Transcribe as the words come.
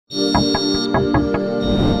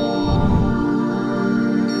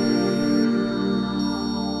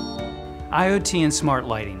IoT and smart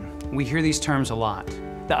lighting. We hear these terms a lot.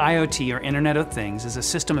 The IoT, or Internet of Things, is a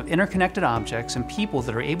system of interconnected objects and people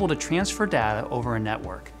that are able to transfer data over a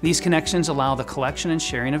network. These connections allow the collection and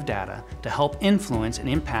sharing of data to help influence and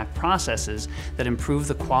impact processes that improve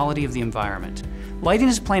the quality of the environment. Lighting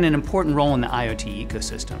is playing an important role in the IoT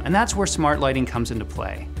ecosystem, and that's where smart lighting comes into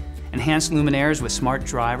play. Enhanced luminaires with smart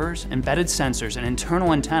drivers, embedded sensors, and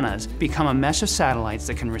internal antennas become a mesh of satellites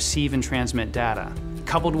that can receive and transmit data.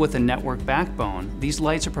 Coupled with a network backbone, these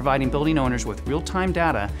lights are providing building owners with real-time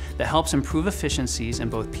data that helps improve efficiencies in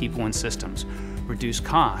both people and systems, reduce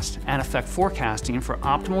cost, and affect forecasting for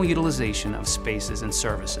optimal utilization of spaces and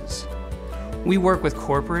services. We work with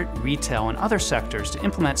corporate, retail, and other sectors to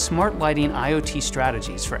implement smart lighting IoT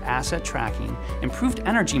strategies for asset tracking, improved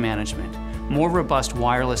energy management, more robust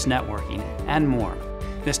wireless networking, and more.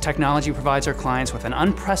 This technology provides our clients with an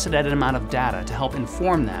unprecedented amount of data to help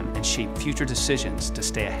inform them and shape future decisions to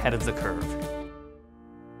stay ahead of the curve.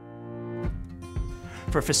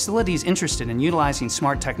 For facilities interested in utilizing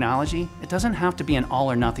smart technology, it doesn't have to be an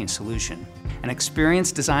all-or-nothing solution. An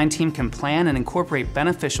experienced design team can plan and incorporate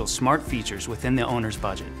beneficial smart features within the owner's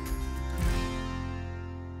budget.